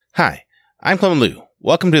Hi, I'm Clement Liu.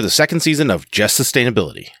 Welcome to the second season of Just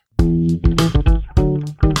Sustainability.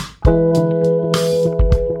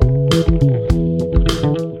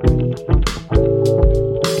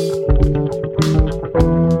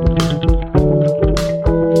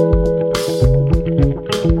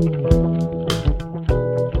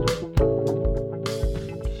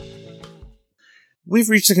 We've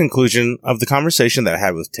reached the conclusion of the conversation that I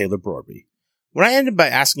had with Taylor Broadby, when I ended by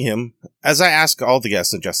asking him, as I ask all the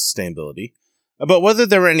guests on Just Sustainability, about whether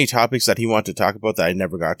there were any topics that he wanted to talk about that I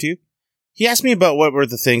never got to. He asked me about what were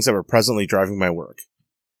the things that were presently driving my work.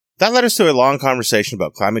 That led us to a long conversation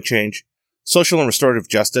about climate change, social and restorative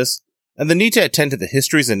justice, and the need to attend to the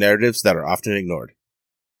histories and narratives that are often ignored.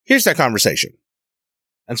 Here's that conversation.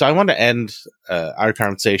 And so I want to end our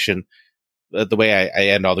conversation the way I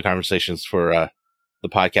end all the conversations for the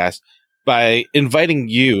podcast by inviting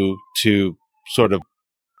you to sort of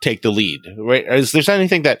take the lead, right? Is there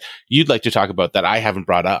anything that you'd like to talk about that I haven't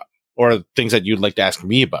brought up, or things that you'd like to ask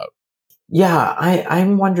me about? Yeah,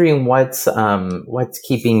 I'm wondering what's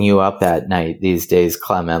keeping you up at night these days,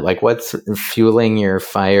 Clement? Like, what's fueling your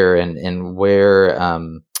fire, and where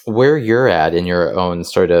you're at in your own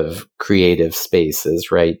sort of creative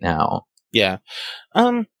spaces right now? Yeah,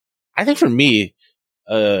 I think for me,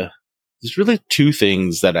 there's really two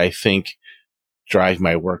things that I think drive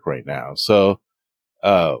my work right now. So,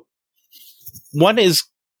 one is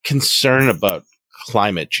concern about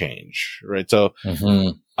climate change, right? So,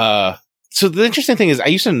 so the interesting thing is I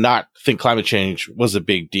used to not think climate change was a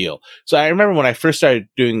big deal. So I remember when I first started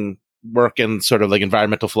doing work in sort of like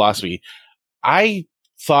environmental philosophy, I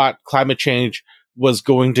thought climate change was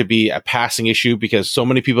going to be a passing issue because so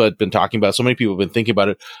many people had been talking about it, so many people have been thinking about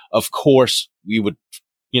it. Of course, we would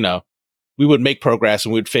make progress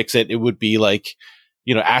and we would fix it. It would be like,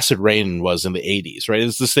 acid rain was in the 80s, right?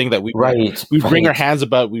 It's this thing that we'd wring our hands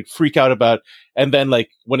about, we'd freak out about. And then like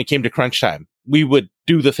when it came to crunch time, we would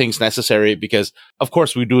do the things necessary because of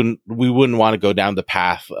course we wouldn't want to go down the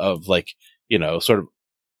path of like, sort of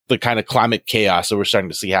the kind of climate chaos that we're starting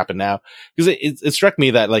to see happen now. Because it struck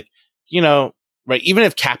me that like, right, even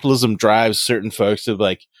if capitalism drives certain folks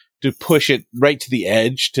to push it right to the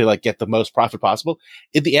edge to like get the most profit possible,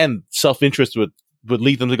 in the end, self-interest would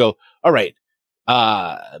lead them to go, all right,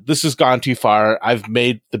 this has gone too far. I've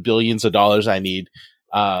made the billions of dollars I need.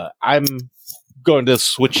 I'm going to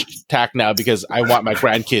switch tack now because I want my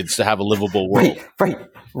grandkids to have a livable world.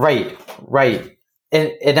 Right.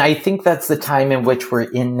 And I think that's the time in which we're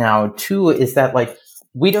in now too, is that like,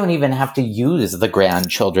 we don't even have to use the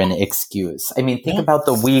grandchildren excuse. I mean, think about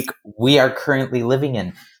the week we are currently living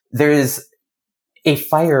in. There's a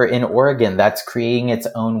fire in Oregon that's creating its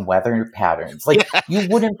own weather patterns. Like, you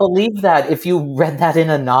wouldn't believe that if you read that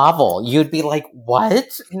in a novel. You'd be like,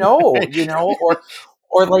 what? No,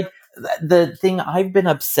 or like the thing I've been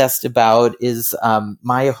obsessed about is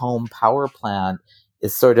my home power plant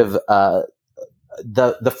is sort of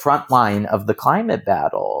the front line of the climate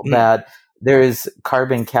battle, that there's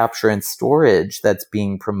carbon capture and storage that's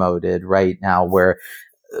being promoted right now, where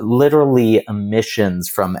literally emissions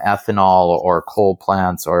from ethanol or coal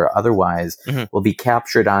plants or otherwise will be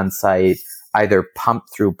captured on site, either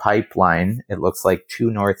pumped through pipeline, it looks like, to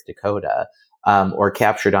North Dakota, or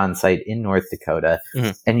captured on site in North Dakota.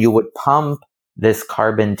 And you would pump this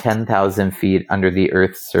carbon 10,000 feet under the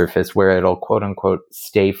Earth's surface where it'll quote unquote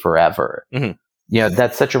stay forever.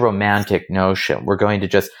 That's such a romantic notion. We're going to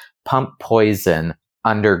just pump poison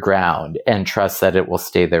underground and trust that it will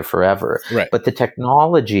stay there forever. Right. But the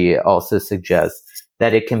technology also suggests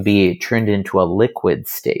that it can be turned into a liquid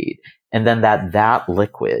state, and then that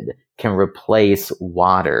liquid can replace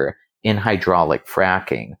water in hydraulic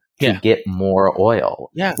fracking to get more oil.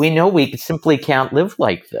 Yeah. We know we simply can't live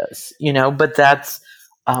like this, but that's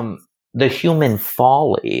the human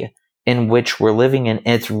folly in which we're living in.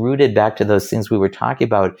 It's rooted back to those things we were talking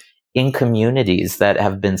about in communities that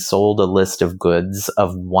have been sold a list of goods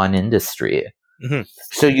of one industry.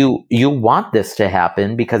 So you want this to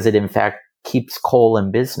happen because it in fact keeps coal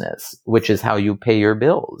in business, which is how you pay your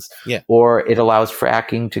bills. Or it allows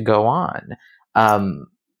fracking to go on.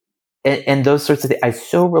 And those sorts of things. I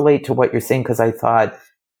so relate to what you're saying, because I thought,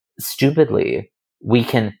 stupidly, we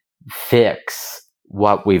can fix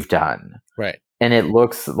what we've done. Right. And it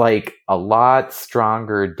looks like a lot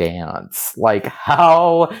stronger dance. Like,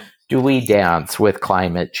 how do we dance with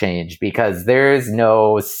climate change? Because there's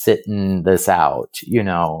no sitting this out,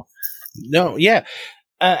 No, yeah.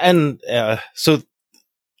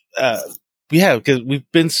 Because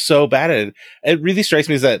we've been so bad at it. It really strikes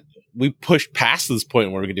me as that we pushed past this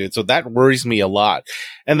point where we can do it. So that worries me a lot.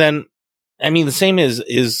 And then I mean, the same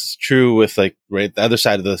is true with like, right, the other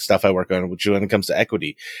side of the stuff I work on, which when it comes to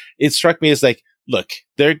equity, it struck me as like, look,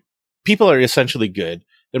 people are essentially good.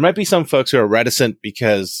 There might be some folks who are reticent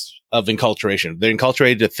because of enculturation. They're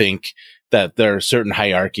enculturated to think that there are certain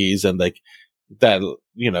hierarchies and like that,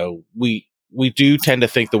 you know, we do tend to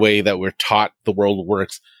think the way that we're taught the world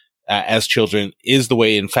works as children is the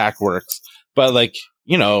way it in fact works. But like,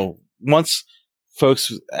 you know, once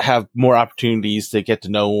folks have more opportunities to get to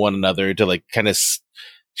know one another, to like kind of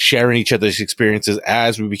share in each other's experiences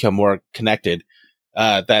as we become more connected,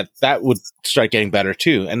 that would start getting better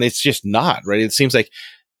too. And it's just not, right? It seems like,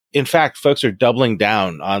 in fact, folks are doubling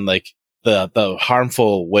down on like the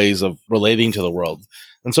harmful ways of relating to the world.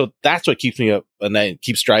 And so that's what keeps me up and that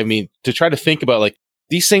keeps driving me to try to think about like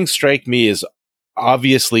these things strike me as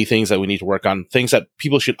obviously things that we need to work on, things that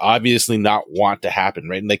people should obviously not want to happen,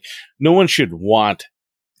 right? And like no one should want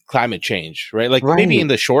climate change, right? Like maybe in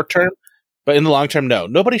the short term, but in the long term, no.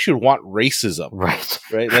 Nobody should want racism,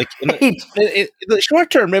 right? Like in the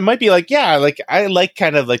short term, it might be like, yeah, like I like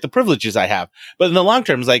kind of like the privileges I have, but in the long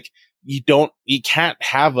term, it's like you can't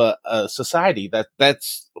have a society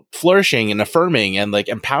that's flourishing and affirming and like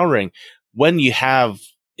empowering when you have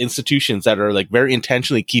institutions that are like very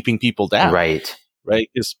intentionally keeping people down, right?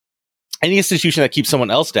 Because any institution that keeps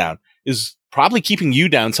someone else down is probably keeping you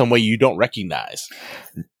down some way you don't recognize.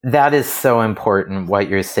 That is so important what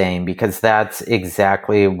you're saying, because that's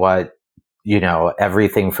exactly what, you know,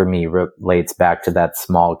 everything for me relates back to that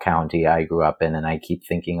small county I grew up in. And I keep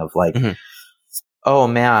thinking of like, oh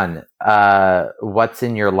man, what's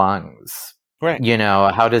in your lungs? Right. You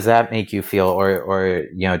know, how does that make you feel? Or,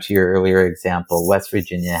 you know, to your earlier example, West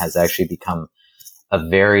Virginia has actually become a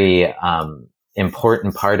very,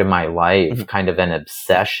 important part of my life, kind of an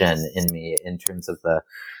obsession in me in terms of the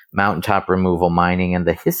mountaintop removal mining and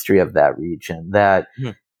the history of that region that,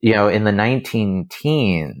 you know, in the 19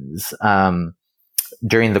 teens,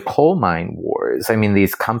 during the coal mine wars, I mean,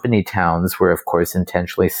 these company towns were, of course,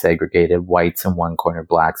 intentionally segregated, whites in one corner,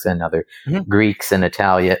 blacks in another, Greeks and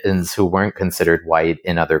Italians who weren't considered white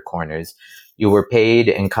in other corners. You were paid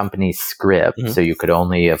in company scrip, so you could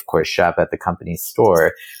only, of course, shop at the company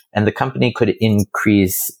store. And the company could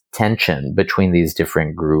increase tension between these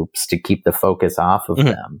different groups to keep the focus off of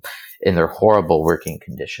them in their horrible working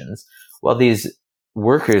conditions. Well, these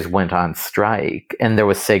workers went on strike and there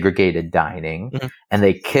was segregated dining and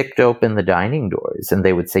they kicked open the dining doors and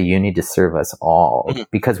they would say, you need to serve us all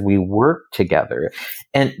because we work together.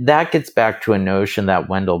 And that gets back to a notion that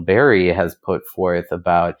Wendell Berry has put forth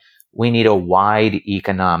about we need a wide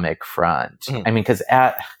economic front. I mean, because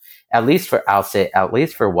at least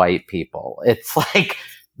for white people, it's like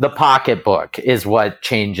the pocketbook is what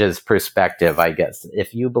changes perspective, I guess.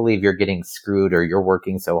 If you believe you're getting screwed or you're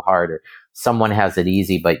working so hard or someone has it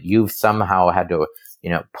easy, but you've somehow had to, you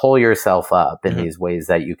know, pull yourself up in these ways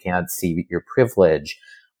that you can't see your privilege.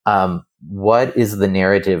 What is the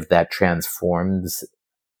narrative that transforms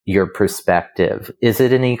your perspective? Is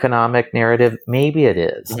it an economic narrative? Maybe it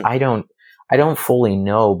is. I don't fully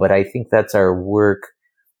know, but I think that's our work,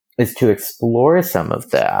 is to explore some of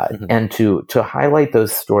that and to highlight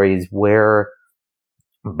those stories where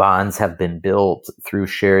bonds have been built through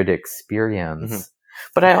shared experience.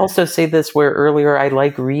 But I also say this where earlier I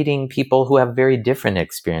like reading people who have very different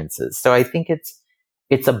experiences. So I think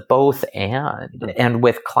it's a both and. And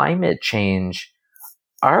with climate change,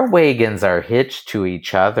 our wagons are hitched to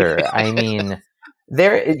each other. I mean,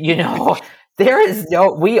 there is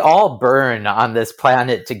we all burn on this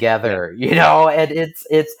planet together, you know, and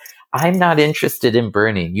I'm not interested in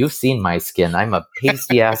burning. You've seen my skin. I'm a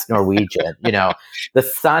pasty ass Norwegian, you know, the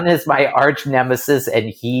sun is my arch nemesis and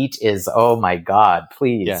heat is, oh my God,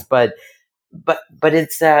 please. Yeah. But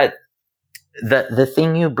it's that, the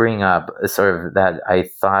thing you bring up sort of that I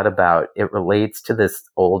thought about, it relates to this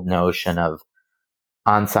old notion of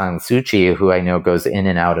Aung San Suu Kyi, who I know goes in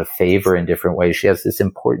and out of favor in different ways. She has this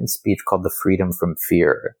important speech called The Freedom from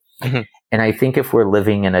Fear. And I think if we're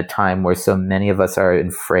living in a time where so many of us are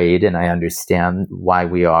afraid, and I understand why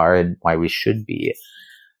we are and why we should be,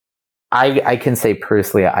 I can say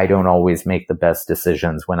personally, I don't always make the best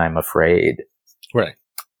decisions when I'm afraid. Right.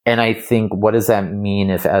 And I think, what does that mean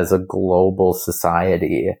if as a global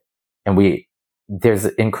society, and there's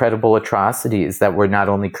incredible atrocities that we're not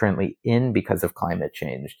only currently in because of climate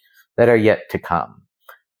change, that are yet to come.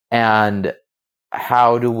 And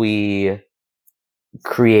how do we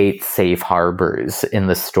create safe harbors in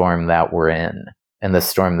the storm that we're in and the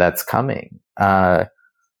storm that's coming? I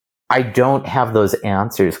don't have those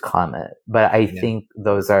answers, Clement, but I think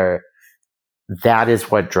that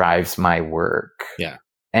is what drives my work. Yeah.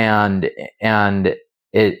 And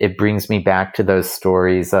it brings me back to those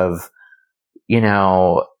stories of,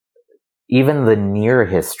 even the near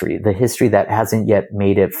history, the history that hasn't yet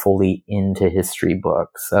made it fully into history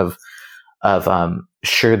books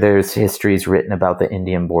sure, there's histories written about the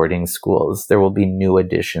Indian boarding schools. There will be new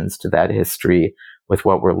additions to that history with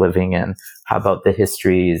what we're living in. How about the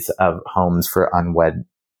histories of homes for unwed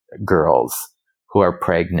girls who are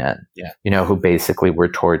pregnant, who basically were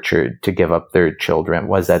tortured to give up their children?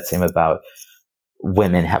 Was that same about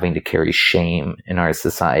women having to carry shame in our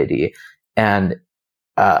society? And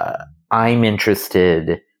I'm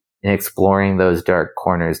interested in exploring those dark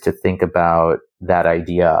corners to think about that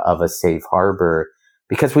idea of a safe harbor,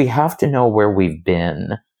 because we have to know where we've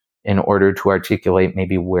been in order to articulate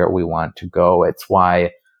maybe where we want to go. It's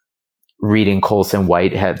why reading Colson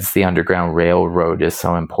Whitehead's The Underground Railroad is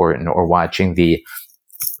so important, or watching the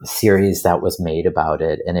series that was made about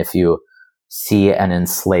it. And if you see an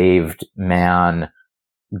enslaved man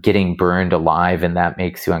getting burned alive and that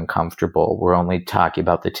makes you uncomfortable, we're only talking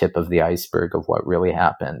about the tip of the iceberg of what really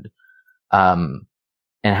happened.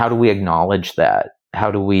 And how do we acknowledge that?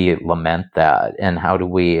 How do we lament that? And how do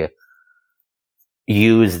we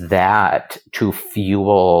use that to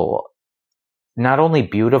fuel not only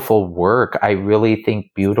beautiful work? I really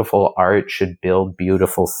think beautiful art should build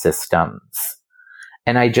beautiful systems.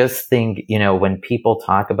 And I just think, when people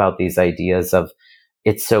talk about these ideas of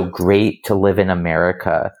it's so great to live in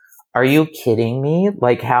America, are you kidding me?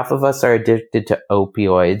 Like, half of us are addicted to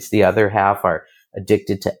opioids. The other half are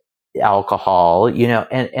addicted to alcohol,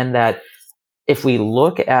 and that if we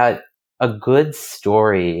look at a good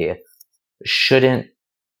story,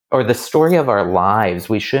 or the story of our lives,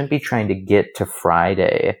 we shouldn't be trying to get to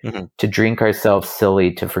Friday, to drink ourselves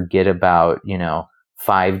silly, to forget about,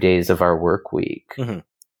 5 days of our work week.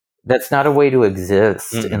 That's not a way to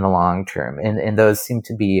exist in the long term. And those seem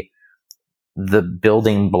to be the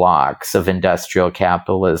building blocks of industrial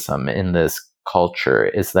capitalism in this culture,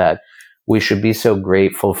 is that we should be so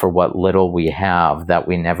grateful for what little we have that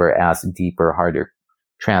we never ask deeper, harder,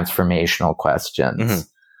 transformational questions.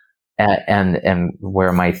 And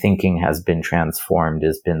where my thinking has been transformed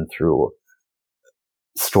has been through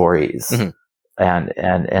stories.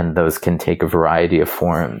 And those can take a variety of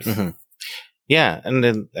forms. Yeah. And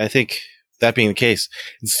then I think that being the case,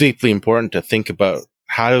 it's deeply important to think about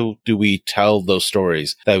how do we tell those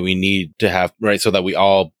stories that we need to have, right? So that we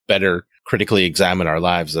all better critically examine our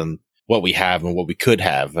lives and what we have and what we could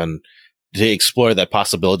have, and to explore that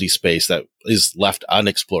possibility space that is left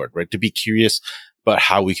unexplored, right? To be curious about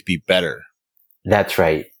how we could be better. That's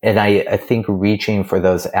right. And I think reaching for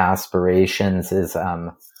those aspirations is,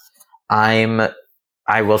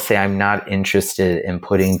 I will say I'm not interested in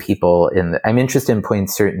putting people I'm interested in putting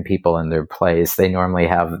certain people in their place. They normally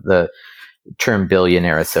have the term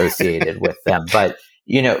billionaire associated with them, but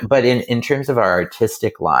in terms of our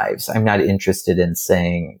artistic lives, I'm not interested in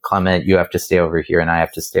saying, Clement, you have to stay over here and I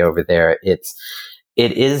have to stay over there. It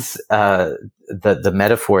is the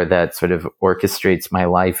metaphor that sort of orchestrates my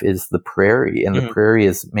life is the prairie, and the prairie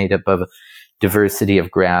is made up of diversity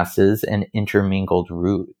of grasses and intermingled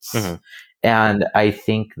roots. And I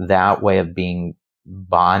think that way of being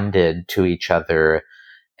bonded to each other,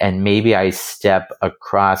 and maybe I step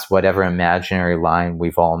across whatever imaginary line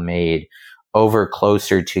we've all made over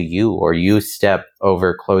closer to you, or you step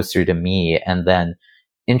over closer to me, and then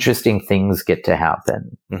interesting things get to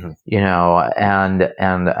happen, and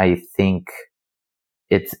I think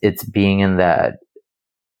it's being in that,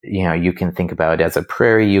 you can think about it as a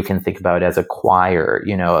prairie, you can think about it as a choir,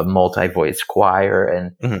 a multi-voice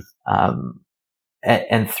choir,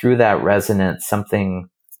 and through that resonance,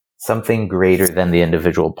 something greater than the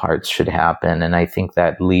individual parts should happen. And I think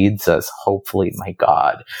that leads us, hopefully, my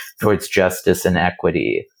God, towards justice and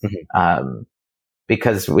equity.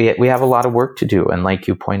 Because we have a lot of work to do. And like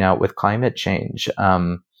you point out with climate change,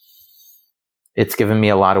 it's given me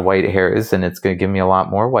a lot of white hairs, and it's going to give me a lot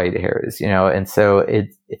more white hairs, and so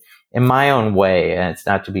in my own way, and it's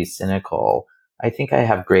not to be cynical, I think I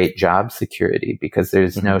have great job security because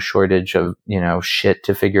there's no shortage of, shit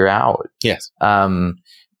to figure out. Yes.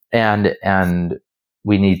 And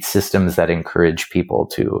we need systems that encourage people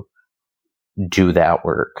to do that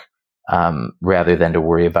work, rather than to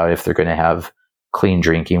worry about if they're going to have clean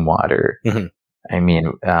drinking water. I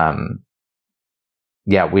mean,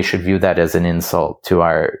 we should view that as an insult to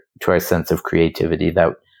our sense of creativity,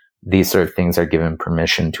 that these sort of things are given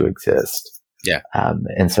permission to exist. Yeah.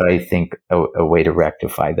 And so I think a way to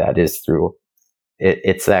rectify that is through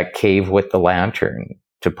it's that cave with the lantern,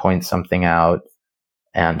 to point something out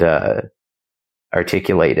and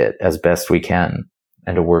articulate it as best we can,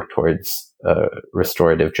 and to work towards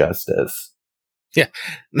restorative justice. Yeah.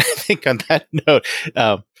 I think on that note,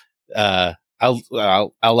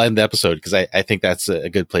 I'll end the episode because I think that's a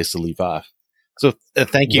good place to leave off. So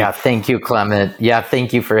thank you. Yeah, thank you, Clement. Yeah,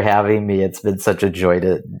 thank you for having me. It's been such a joy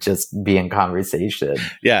to just be in conversation.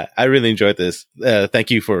 Yeah, I really enjoyed this. Thank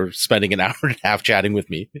you for spending an hour and a half chatting with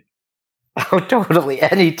me. Oh, totally.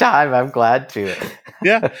 Anytime. I'm glad to.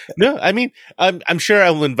 Yeah. No, I mean, I'm sure I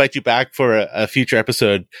will invite you back for a future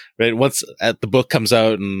episode, right? Once the book comes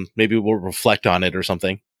out and maybe we'll reflect on it or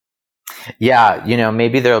something. Yeah.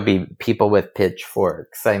 Maybe there'll be people with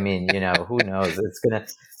pitchforks. I mean, who knows?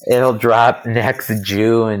 It'll drop next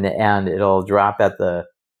June and it'll drop at the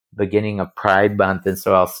beginning of Pride Month. And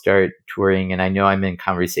so I'll start touring. And I know I'm in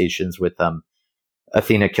conversations with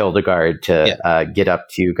Athena Kildegard to get up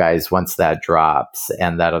to you guys once that drops,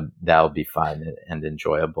 and that'll be fun and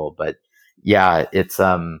enjoyable. But yeah, it's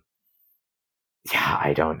I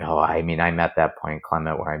don't know. I mean, I'm at that point,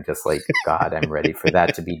 Clement, where I'm just like, God, I'm ready for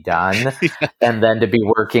that to be done, and then to be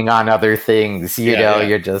working on other things.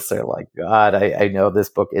 You're just sort of like, God, I know this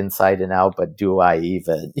book inside and out, but do I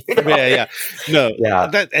even? Yeah. No.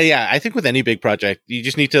 Yeah. I think with any big project, you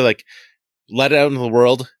just need to like let it out into the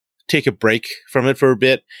world. Take a break from it for a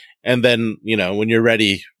bit, and then when you're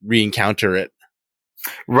ready, re-encounter it.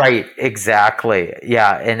 Right, exactly.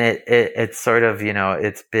 Yeah, and it's sort of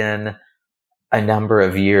it's been a number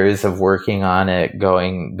of years of working on it,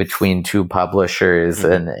 going between two publishers,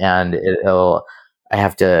 and I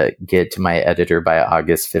have to get to my editor by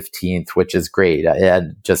August 15th, which is great.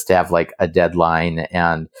 And just to have like a deadline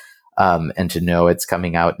and to know it's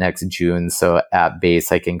coming out next June, so at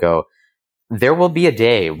base I can go, there will be a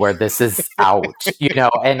day where this is out,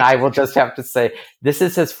 and I will just have to say, this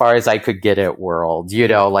is as far as I could get at World,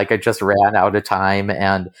 like I just ran out of time.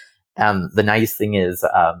 And the nice thing is,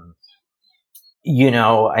 I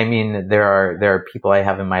mean, there are people I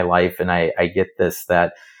have in my life, and I get this,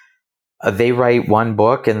 that they write one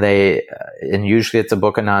book and and usually it's a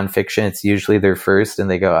book of nonfiction. It's usually their first,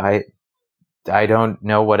 and they go, I don't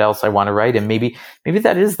know what else I want to write. And maybe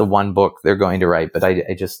that is the one book they're going to write, but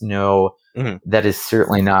I just know that is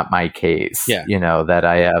certainly not my case. Yeah. That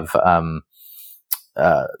I have,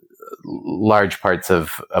 large parts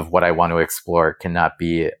of what I want to explore cannot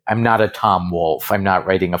be, I'm not a Tom Wolfe. I'm not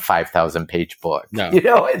writing a 5,000 page book. No.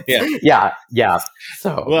 Yeah.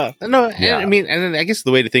 So, well, no, yeah. I mean, and then I guess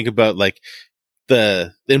the way to think about like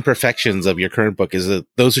the imperfections of your current book is that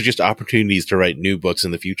those are just opportunities to write new books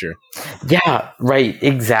in the future. Yeah, right.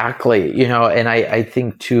 Exactly. And I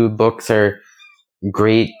think too, books are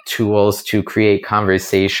great tools to create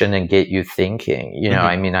conversation and get you thinking.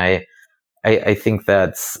 I mean, I think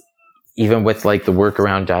that's even with like the work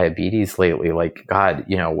around diabetes lately, like, God,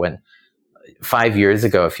 when 5 years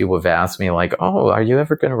ago, if you would have asked me like, oh, are you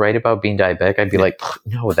ever going to write about being diabetic? I'd be like,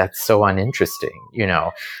 no, that's so uninteresting,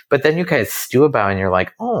 but then you guys stew about it and you're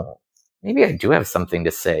like, oh, maybe I do have something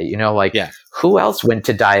to say, who else went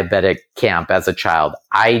to diabetic camp as a child?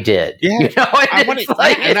 I did. Yeah.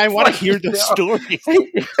 I want to hear the story.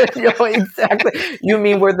 Exactly. You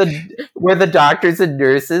mean where the doctors and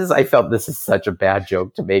nurses, I felt, this is such a bad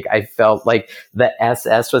joke to make, I felt like the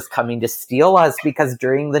SS was coming to steal us, because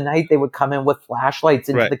during the night they would come in with flashlights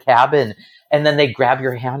into the cabin, and then they'd grab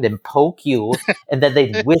your hand and poke you, and then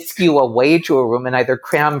they'd whisk you away to a room and either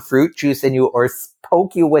cram fruit juice in you or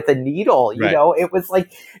poke you with a needle. It was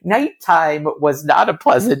like nighttime was not a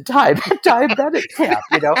pleasant time at diabetic camp,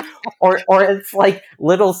 or it's like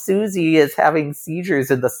little Susie is having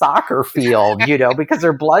seizures in the soccer field, because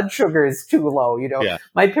her blood sugar is too low.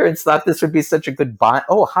 My parents thought this would be such a good bond.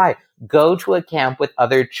 Oh, hi. Go to a camp with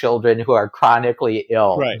other children who are chronically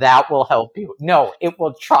ill. Right. That will help you. No, it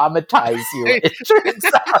will traumatize you. It turns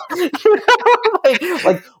out,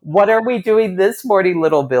 like, what are we doing this morning,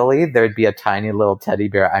 little Billy? There'd be a tiny little teddy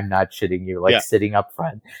bear. I'm not shitting you, sitting up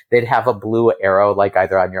front. They'd have a blue arrow, like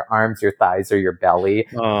either on your arms, your thighs, or your belly.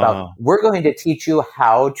 About, we're going to teach you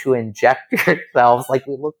how to inject yourselves. Like,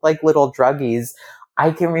 we look like little druggies. I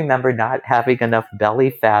can remember not having enough belly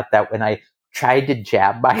fat that when I tried to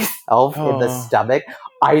jab myself in the stomach,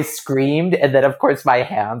 I screamed, and then of course my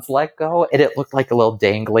hands let go, and it looked like a little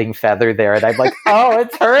dangling feather there, and I'm like, oh,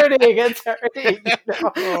 it's hurting.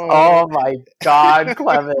 Oh my God,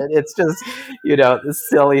 Clement, it's just this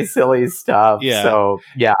silly stuff. Yeah. So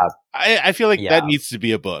yeah, I feel like that needs to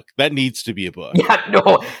be a book. Yeah,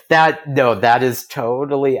 that is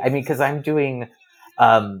totally, I mean, because I'm doing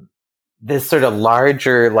this sort of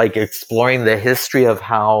larger, like, exploring the history of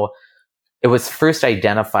how it was first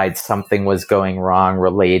identified something was going wrong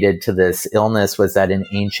related to this illness, was that in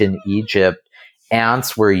ancient Egypt,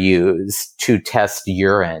 ants were used to test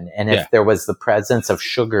urine. And if there was the presence of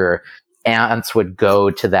sugar ants would go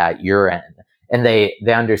to that urine. And they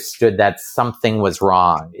understood that something was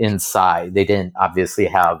wrong inside. They didn't obviously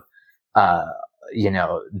have,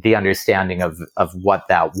 the understanding of what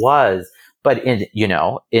that was. But in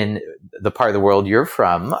the part of the world you're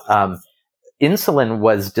from, insulin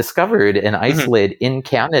was discovered and isolated in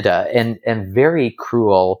Canada, and very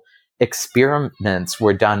cruel experiments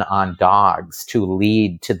were done on dogs to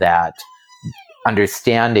lead to that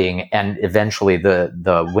understanding and eventually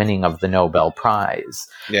the winning of the Nobel Prize.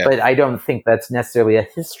 Yeah. But I don't think that's necessarily a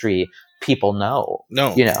history people know.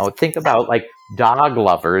 No. Think about like dog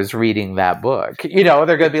lovers reading that book. They're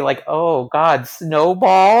going to be like, oh God,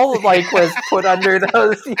 Snowball was put under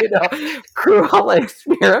those, cruel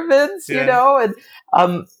experiments,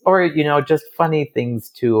 and, or, just funny things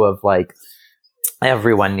too of like,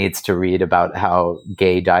 everyone needs to read about how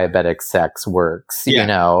gay diabetic sex works,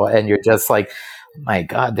 and you're just like, oh my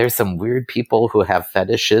God, there's some weird people who have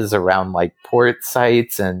fetishes around like port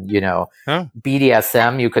sites and,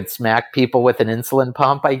 BDSM, you could smack people with an insulin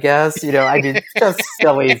pump, I guess, just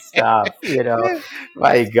silly stuff,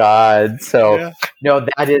 my God. So,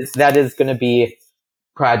 that is going to be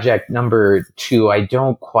project number 2. I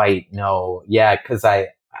don't quite know yet, because I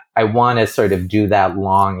want to sort of do that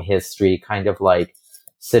long history, kind of like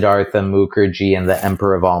Siddhartha Mukherjee and the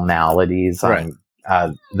Emperor of All Maladies on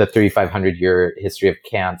the 3,500-year history of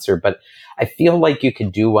cancer. But I feel like you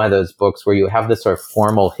could do one of those books where you have the sort of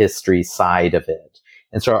formal history side of it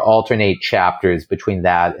and sort of alternate chapters between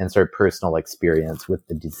that and sort of personal experience with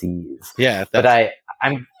the disease. Yeah. But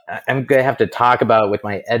I'm going to have to talk about it with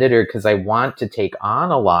my editor, because I want to take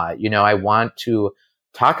on a lot. I want to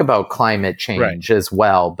talk about climate change as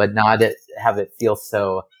well, but not have it feel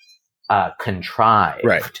so contrived.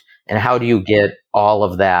 Right. And how do you get all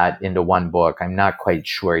of that into one book? I'm not quite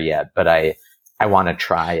sure yet, but I want to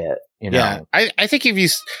try it. Yeah, I think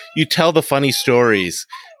if you tell the funny stories,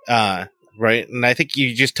 right, and I think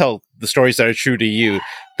you just tell the stories that are true to you,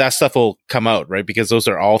 that stuff will come out, right? Because those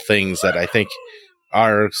are all things that I think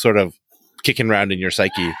are sort of kicking around in your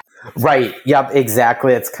psyche. Right. Yep.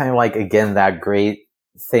 Exactly. It's kind of like, again, that great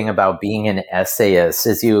thing about being an essayist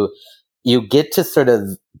is you get to sort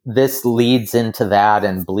of, this leads into that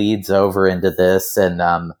and bleeds over into this, and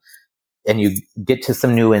you get to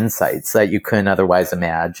some new insights that you couldn't otherwise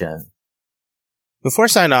imagine. Before I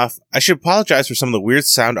sign off, I should apologize for some of the weird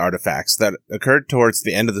sound artifacts that occurred towards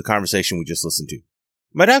the end of the conversation we just listened to.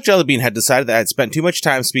 My dog Jellybean had decided that I had spent too much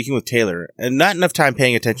time speaking with Taylor and not enough time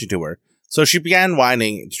paying attention to her, so she began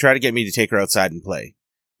whining to try to get me to take her outside and play.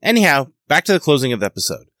 Anyhow, back to the closing of the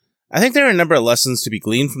episode. I think there are a number of lessons to be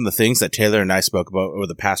gleaned from the things that Taylor and I spoke about over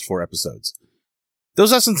the past 4 episodes.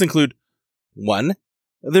 Those lessons include 1.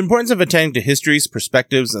 The importance of attending to histories,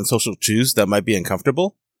 perspectives, and social truths that might be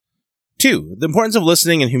uncomfortable. 2. The importance of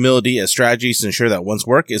listening and humility as strategies to ensure that one's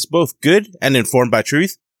work is both good and informed by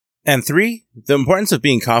truth. And 3. The importance of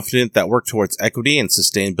being confident that work towards equity and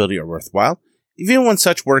sustainability are worthwhile, even when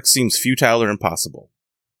such work seems futile or impossible.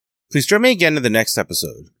 Please join me again in the next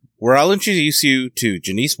episode, where I'll introduce you to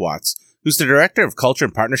Janice Watts, who's the Director of Culture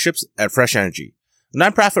and Partnerships at Fresh Energy, a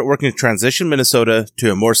nonprofit working to transition Minnesota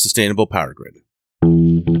to a more sustainable power grid.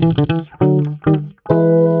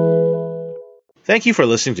 Thank you for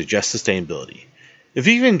listening to Just Sustainability. If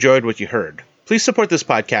you've enjoyed what you heard, please support this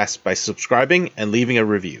podcast by subscribing and leaving a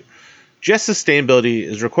review. Just Sustainability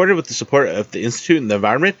is recorded with the support of the Institute in the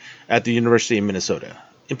Environment at the University of Minnesota.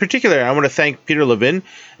 In particular, I want to thank Peter Levin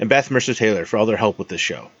and Beth Mercer-Taylor for all their help with this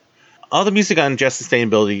show. All the music on Just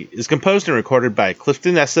Sustainability is composed and recorded by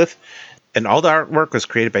Clifton Nesseth, and all the artwork was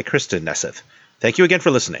created by Kristen Nesseth. Thank you again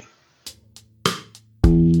for listening.